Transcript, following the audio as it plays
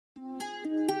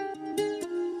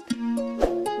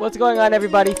What's going on,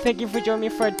 everybody? Thank you for joining me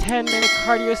for a 10-minute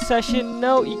cardio session.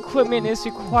 No equipment is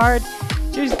required.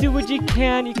 Just do what you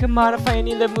can. You can modify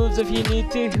any of the moves if you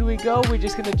need to. Here we go. We're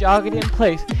just gonna jog it in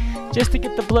place just to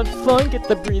get the blood flowing, get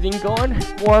the breathing going,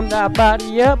 warm that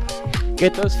body up,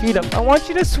 get those feet up. I want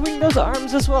you to swing those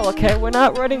arms as well, okay? We're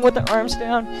not running with the arms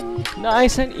down.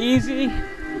 Nice and easy.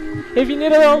 If you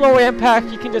need a little low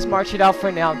impact, you can just march it out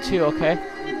for now too, okay?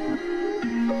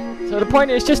 So the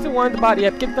point is just to warm the body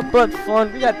up, get the blood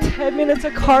flowing. We got 10 minutes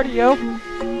of cardio,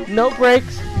 no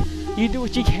breaks. You do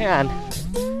what you can.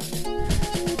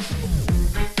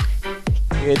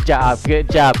 Good job, good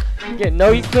job. Again,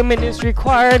 no equipment is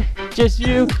required. Just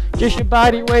you, just your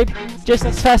body weight, just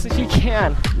as fast as you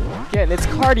can. Again, it's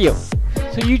cardio.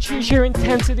 So you choose your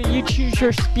intensity, you choose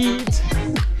your speeds.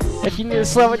 If you need to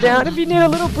slow it down, if you need a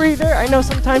little breather, I know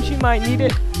sometimes you might need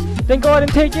it, then go ahead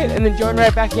and take it and then join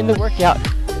right back in the workout.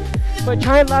 But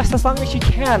try and last as long as you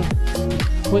can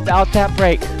without that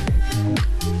break.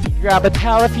 Grab a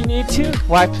towel if you need to,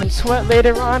 wipe some sweat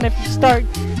later on if you start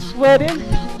sweating.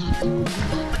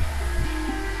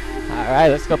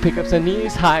 Alright, let's go pick up some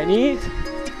knees, high knees.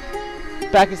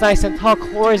 Back is nice and tall,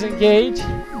 core is engaged.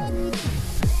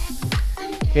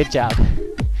 Good job.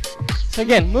 So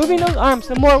again, moving those arms,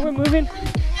 the more we're moving,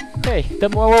 hey, the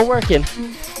more we're working,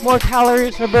 more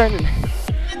calories we're burning.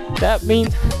 That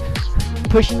means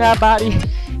pushing that body,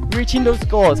 reaching those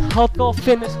goals, health goal,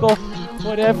 fitness goal,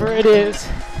 whatever it is.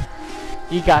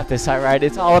 You got this, alright?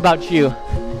 It's all about you.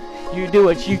 You do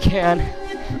what you can.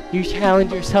 You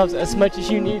challenge yourselves as much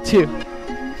as you need to.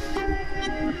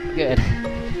 Good.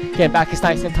 Again, back is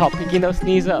nice and tall, picking those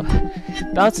knees up.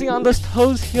 Bouncing on those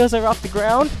toes, heels are off the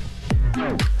ground.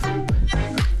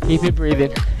 Keep it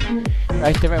breathing.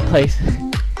 Right there in place.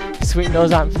 Swing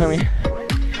those arms for me.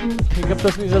 Pick up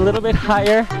those knees a little bit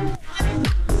higher.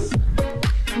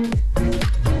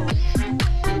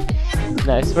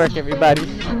 Nice work, everybody.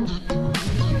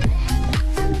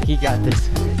 You got this.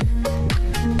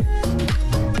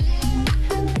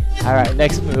 Alright,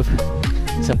 next move.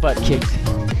 Some butt kicks.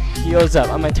 Heels up.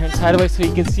 I'm going to turn sideways so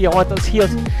you can see. I want those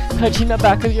heels touching the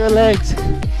back of your legs.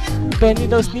 Bending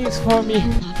those knees for me.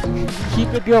 Keep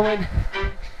it going.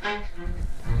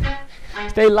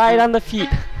 Stay light on the feet.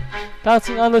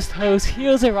 Bouncing on those toes.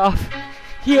 Heels are off.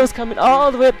 Heels coming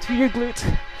all the way up to your glutes.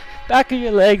 Back of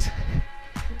your legs.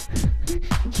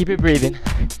 Keep it breathing.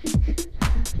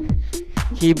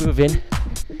 Keep moving.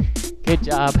 Good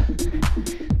job.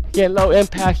 Again, low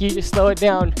impact, you just slow it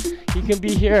down. You can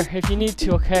be here if you need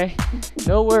to, okay?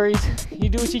 No worries. You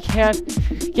do what you can.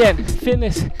 Again,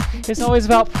 fitness is always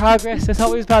about progress. It's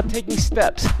always about taking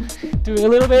steps. Doing a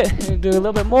little bit, and doing a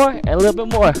little bit more, and a little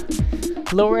bit more.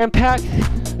 Lower impact,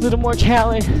 a little more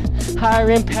challenge, higher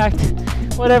impact,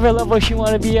 whatever level you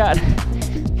want to be at,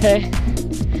 okay?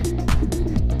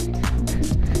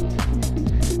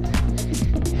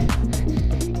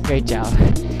 Great job.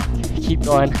 Keep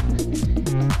going.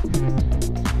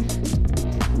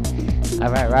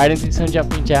 Alright, right into some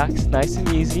jumping jacks. Nice and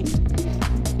easy.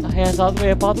 Hands all the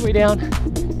way up, all the way down.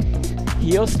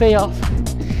 Heels stay off.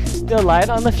 Still light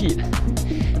on the feet.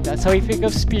 That's how we pick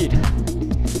up speed.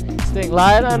 Staying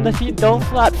light on the feet, don't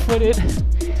flat foot it.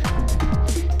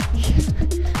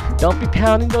 Don't be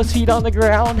pounding those feet on the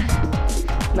ground.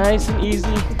 Nice and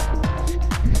easy.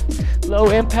 Low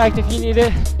impact if you need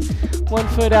it. 1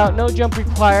 foot out, no jump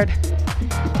required.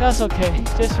 That's okay,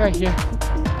 just right here.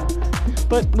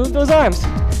 But move those arms.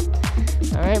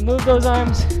 Alright, move those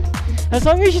arms. As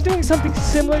long as you're doing something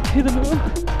similar to the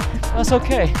move, that's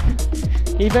okay.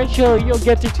 Eventually you'll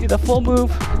get to the full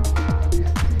move.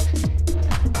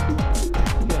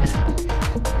 Good.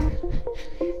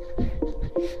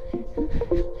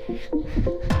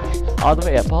 All the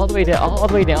way up, all the way down, all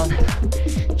the way down.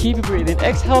 Keep it breathing.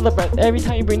 Exhale the breath every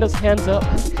time you bring those hands up.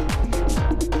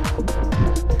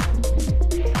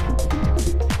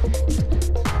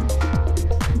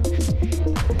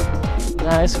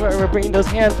 Nice work. We're bringing those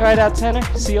hands right out center.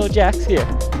 CO jacks here.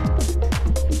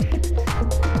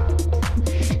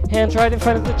 Hands right in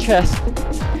front of the chest.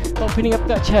 Opening up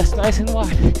that chest nice and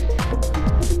wide.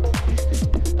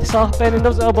 Soft bend in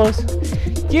those elbows.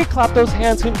 You clap those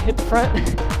hands when you hit the front.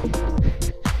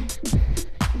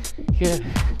 Good.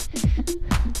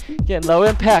 Again, low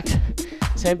impact.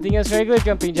 Same thing as regular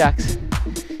jumping jacks.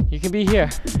 You can be here.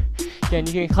 Again,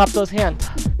 you can clap those hands.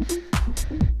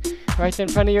 Right in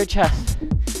front of your chest.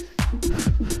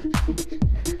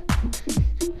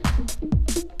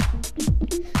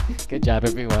 Good job,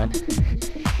 everyone.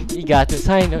 You got this.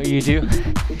 I know you do.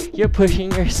 You're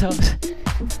pushing yourselves.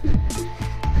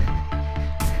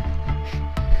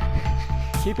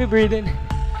 Keep it breathing.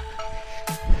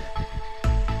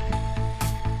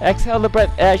 Exhale the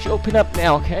breath as you open up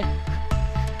now, okay?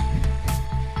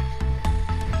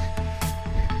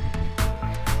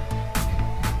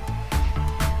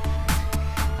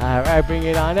 Alright, bring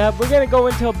it on up. We're going to go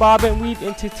into a bob and weave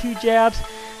into 2 jabs.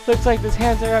 Looks like this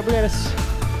hands are up. We're going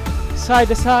to side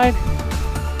to side,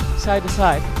 side to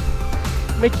side.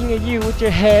 Making a U with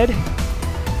your head,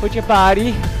 with your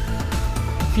body,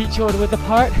 feet shoulder width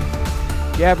apart.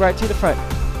 Jab right to the front.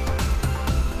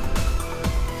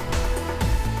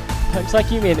 Punch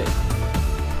like you mean it.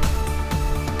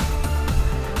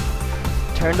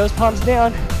 Turn those palms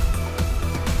down.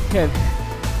 Good.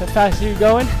 The faster you're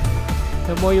going,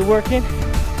 the more you're working,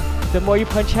 the more you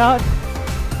punch out.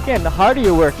 Again, the harder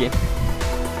you're working.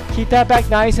 Keep that back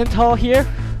nice and tall here.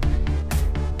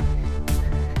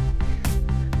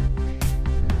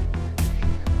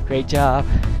 Great job.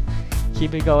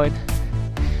 Keep it going.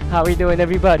 How are we doing,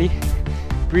 everybody?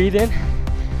 Breathing.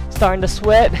 Starting to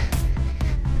sweat.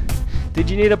 Did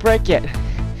you need a break yet?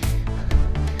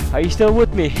 Are you still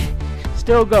with me?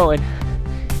 Still going.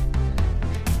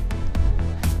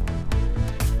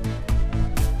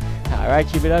 Alright,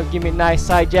 keep it up. Give me nice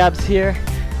side jabs here.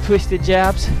 Twisted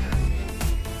jabs.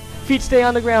 Feet stay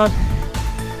on the ground.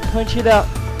 Punch it up.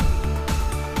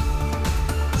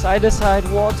 Side to side,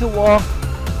 wall to wall.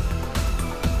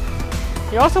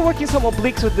 You're also working some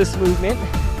obliques with this movement.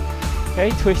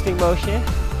 Okay, twisting motion.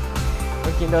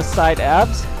 Working those side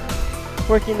abs.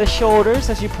 Working the shoulders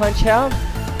as you punch out.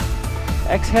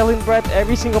 Exhaling breath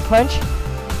every single punch.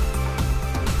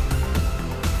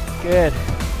 Good.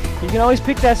 You can always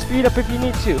pick that speed up if you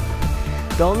need to.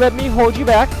 Don't let me hold you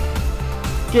back.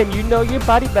 Again, you know your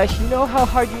body best. You know how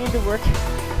hard you need to work.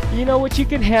 You know what you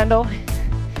can handle.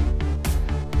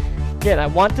 Again, I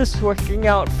want this working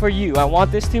out for you. I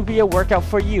want this to be a workout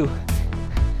for you.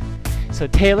 So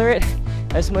tailor it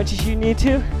as much as you need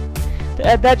to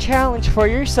add that challenge for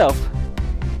yourself.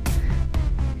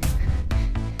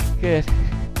 Good.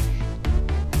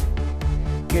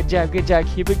 Good job, good job.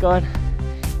 Keep it going.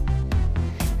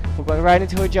 We're going right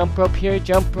into a jump rope here.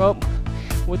 Jump rope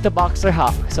with the boxer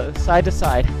hop. So side to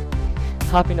side.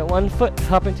 Hopping to one foot,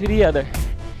 hopping to the other.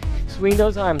 Swing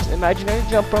those arms. Imaginary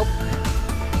jump rope.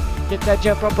 Get that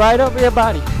jump rope right over your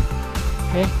body.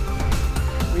 Okay?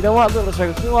 We don't want little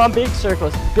circles. We want big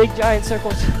circles. Big giant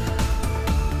circles.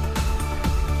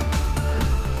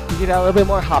 You get a little bit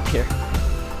more hop here.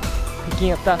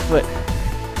 Picking up that foot.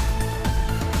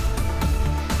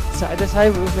 Side to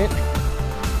side movement.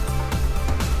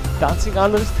 Bouncing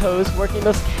on those toes, working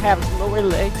those calves, lower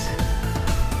legs.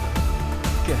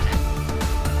 Good.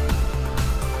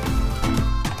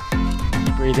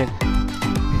 Keep breathing.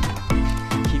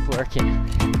 Keep working.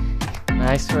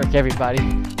 Nice work, everybody.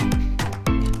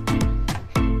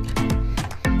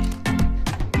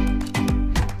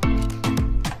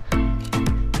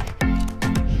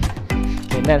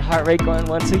 Getting that heart rate going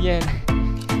once again.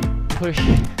 Push.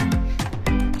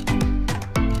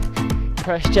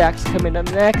 Press jacks coming up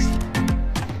next.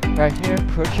 Right here,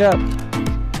 push up.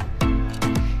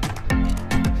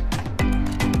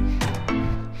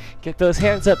 Get those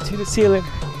hands up to the ceiling,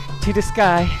 to the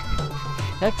sky.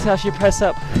 Exhale as you press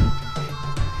up.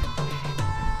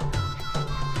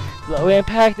 Low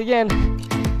impact again.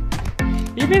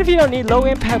 Even if you don't need low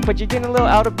impact, but you're getting a little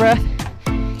out of breath,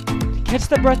 catch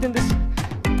the breath in this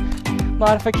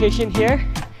modification here.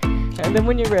 And then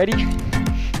when you're ready,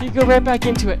 you go right back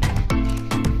into it.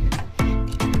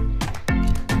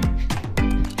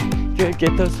 Good,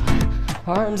 get those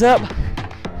arms up.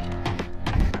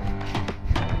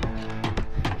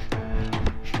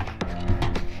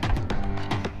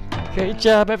 Great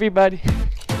job, everybody.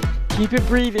 Keep it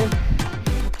breathing.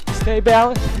 Stay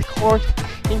balanced, core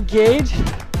engaged.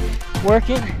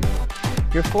 Working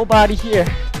your full body here.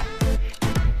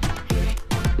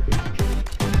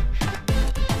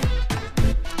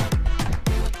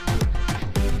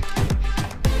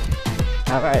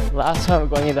 Alright, last time we're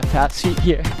going into fat feet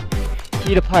here.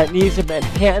 Feet apart, knees are bent,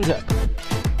 hands up.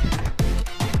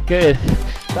 Good.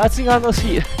 Bouncing on those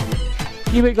feet.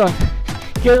 Keep it going.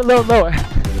 Get it a little lower.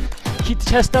 Keep the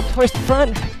chest up towards the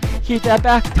front. Keep that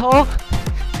back tall.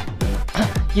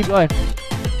 Keep going.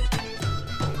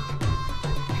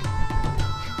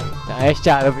 Nice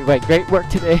job, everybody. Great work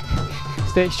today.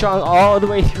 Stay strong all the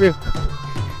way through.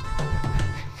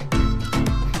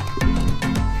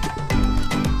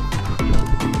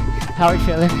 How are we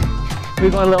feeling? We're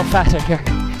going a little faster here.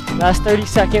 Last 30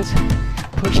 seconds.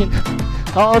 Pushing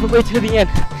all the way to the end.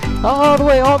 All the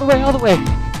way, all the way, all the way.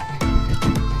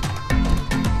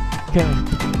 Good.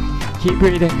 Keep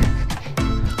breathing.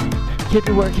 Keep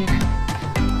it working.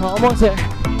 Almost there.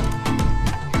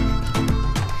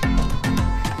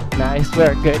 Nice Nice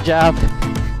work, good job.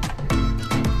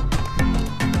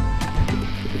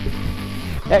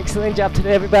 Excellent job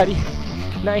today, everybody.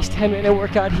 Nice 10-minute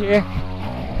workout here.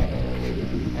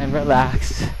 And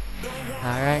relax.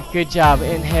 Alright, good job.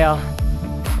 Inhale,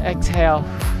 exhale.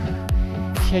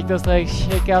 Shake those legs,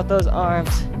 shake out those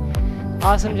arms.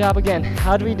 Awesome job again.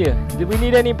 How do we do? Did we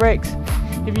need any breaks?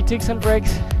 If you take some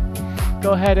breaks,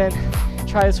 go ahead and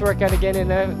try this workout again in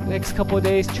the next couple of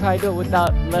days. Try to do it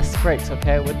without less breaks,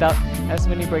 okay? Without as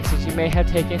many breaks as you may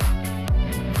have taken.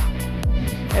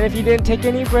 And if you didn't take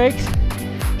any breaks,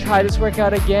 try this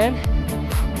workout again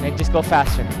and just go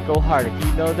faster, go harder.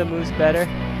 You know the moves better.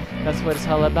 That's what it's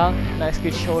all about. Nice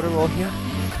good shoulder roll here.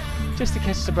 Just to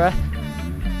catch the breath.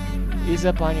 Ease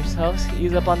up on yourselves,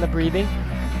 ease up on the breathing.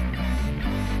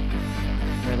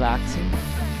 Relaxing.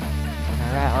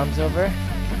 Alright, arms over.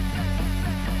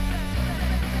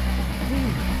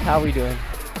 How are we doing?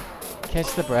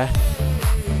 Catch the breath.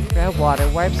 Grab water,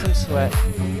 wipe some sweat.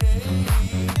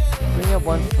 Bring up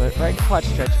one foot, right quad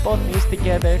stretch, both knees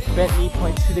together, bent knee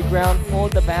points to the ground,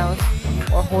 hold the balance,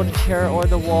 or hold a chair or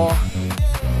the wall.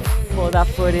 Pull that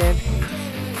foot in,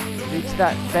 reach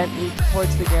that bent knee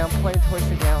towards the ground, pointing towards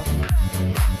the ground.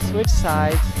 Switch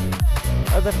sides,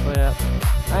 other foot up,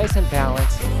 nice and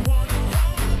balanced.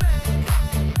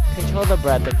 Control the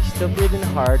breath, if you're still breathing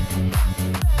hard,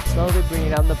 slowly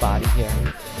bringing down the body here.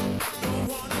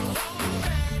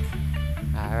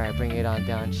 Alright, bring it on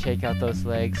down, shake out those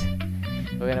legs.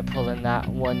 We're gonna pull in that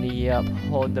one knee up,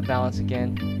 hold the balance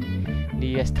again.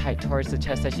 Knee as tight towards the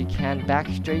chest as you can, back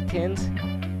straight tins.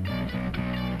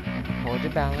 Hold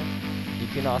your balance. You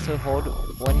can also hold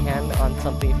one hand on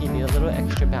something if you need a little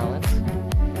extra balance.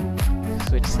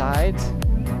 Switch sides.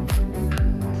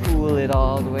 Pull it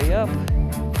all the way up.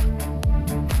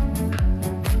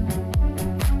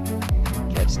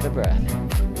 Catch the breath.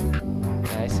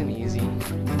 Nice and easy.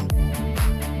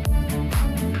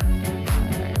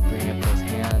 Alright, bring up those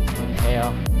hands.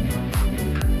 Inhale.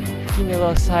 Give me a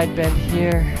little side bend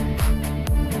here.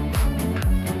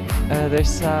 Other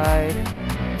side.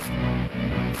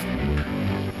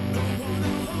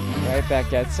 Right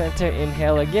back at center.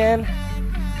 Inhale again.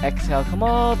 Exhale. Come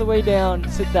all the way down.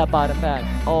 Sit that bottom back.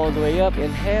 All the way up.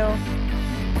 Inhale.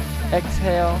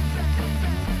 Exhale.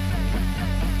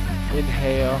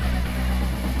 Inhale.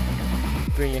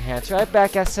 Bring your hands right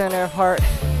back at center of heart.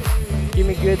 Give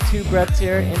me good 2 breaths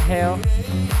here. Inhale.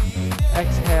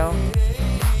 Exhale.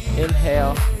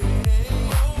 Inhale.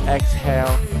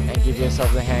 Exhale. And give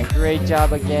yourselves a hand. Great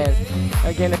job again.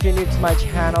 Again, if you're new to my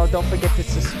channel, don't forget to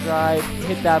subscribe.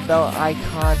 Hit that bell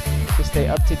icon to stay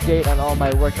up to date on all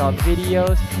my workout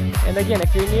videos. And again,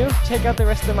 if you're new, check out the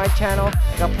rest of my channel.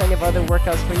 I got plenty of other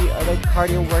workouts for you, other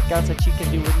cardio workouts that you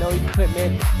can do with no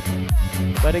equipment.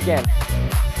 But again,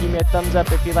 give me a thumbs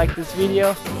up if you like this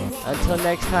video. Until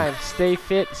next time, stay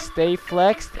fit, stay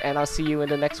flexed, and I'll see you in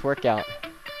the next workout.